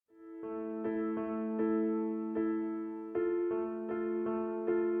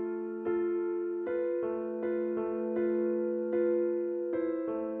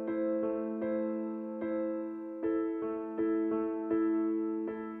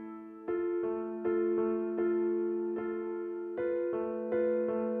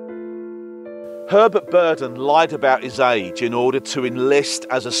Herbert Burden lied about his age in order to enlist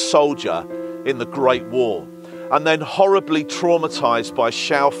as a soldier in the Great War. And then, horribly traumatized by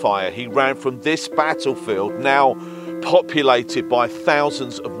shell fire, he ran from this battlefield, now populated by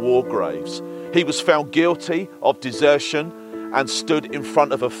thousands of war graves. He was found guilty of desertion and stood in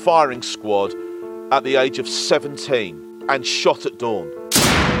front of a firing squad at the age of 17 and shot at dawn.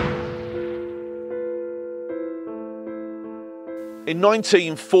 In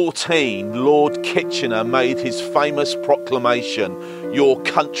 1914, Lord Kitchener made his famous proclamation, "Your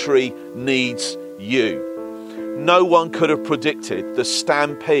country needs you." No one could have predicted the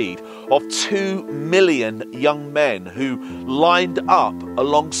stampede of 2 million young men who lined up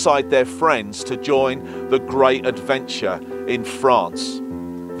alongside their friends to join the great adventure in France.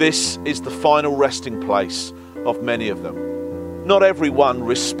 This is the final resting place of many of them. Not everyone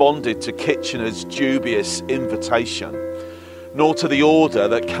responded to Kitchener's dubious invitation, nor to the order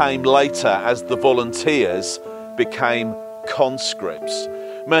that came later as the volunteers became conscripts.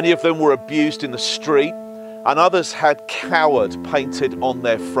 Many of them were abused in the street, and others had coward painted on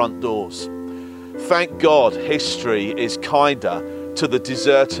their front doors. Thank God history is kinder to the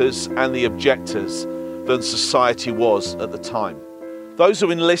deserters and the objectors than society was at the time. Those who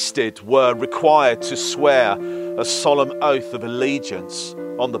enlisted were required to swear a solemn oath of allegiance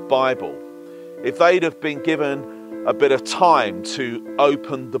on the Bible. If they'd have been given a bit of time to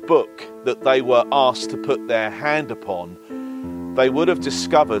open the book that they were asked to put their hand upon, they would have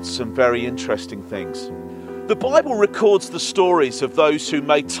discovered some very interesting things. The Bible records the stories of those who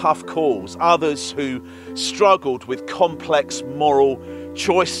made tough calls, others who struggled with complex moral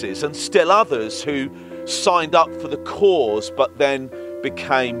choices, and still others who signed up for the cause but then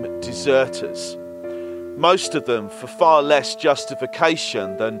became deserters. Most of them for far less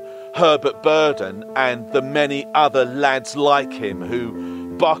justification than Herbert Burden and the many other lads like him who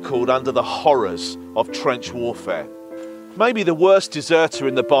buckled under the horrors of trench warfare. Maybe the worst deserter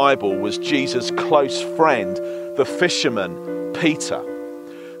in the Bible was Jesus' close friend, the fisherman Peter.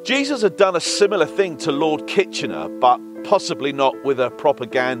 Jesus had done a similar thing to Lord Kitchener, but possibly not with a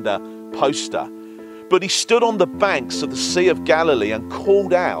propaganda poster. But he stood on the banks of the Sea of Galilee and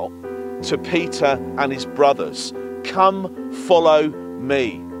called out to Peter and his brothers, "Come, follow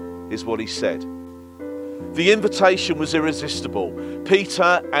me," is what he said. The invitation was irresistible.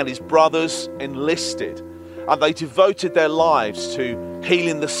 Peter and his brothers enlisted, and they devoted their lives to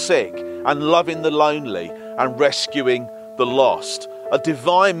healing the sick and loving the lonely and rescuing the lost. A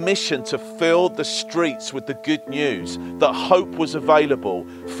divine mission to fill the streets with the good news that hope was available,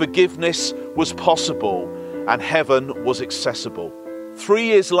 forgiveness was possible, and heaven was accessible. 3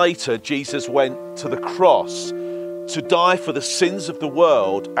 years later, Jesus went to the cross to die for the sins of the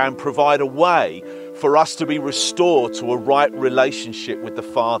world and provide a way for us to be restored to a right relationship with the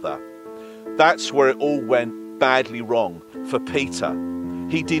Father. That's where it all went badly wrong for Peter.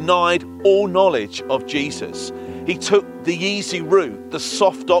 He denied all knowledge of Jesus. He took the easy route, the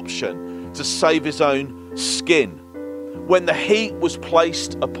soft option, to save his own skin. When the heat was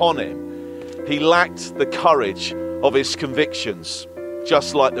placed upon him, he lacked the courage of his convictions,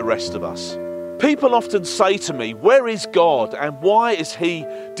 just like the rest of us. People often say to me, "Where is God and why has he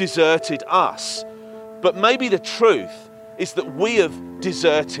deserted us?" But maybe the truth is that we have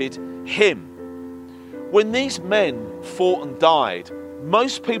deserted him. When these men fought and died,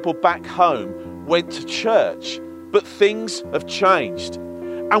 most people back home went to church, but things have changed.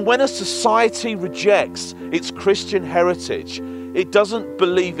 And when a society rejects its Christian heritage, it doesn't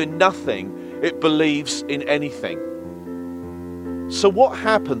believe in nothing, it believes in anything. So what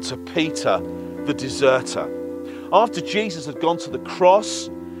happened to Peter, the deserter? After Jesus had gone to the cross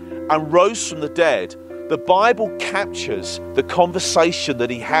and rose from the dead, the Bible captures the conversation that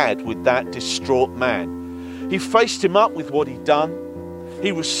he had with that distraught man. He faced him up with what he'd done,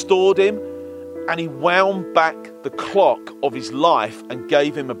 he restored him, and he wound back the clock of his life and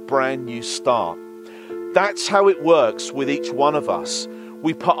gave him a brand new start. That's how it works with each one of us.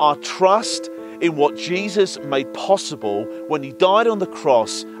 We put our trust in what Jesus made possible when he died on the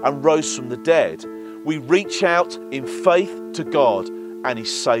cross and rose from the dead. We reach out in faith to God and he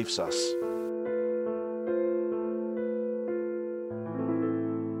saves us.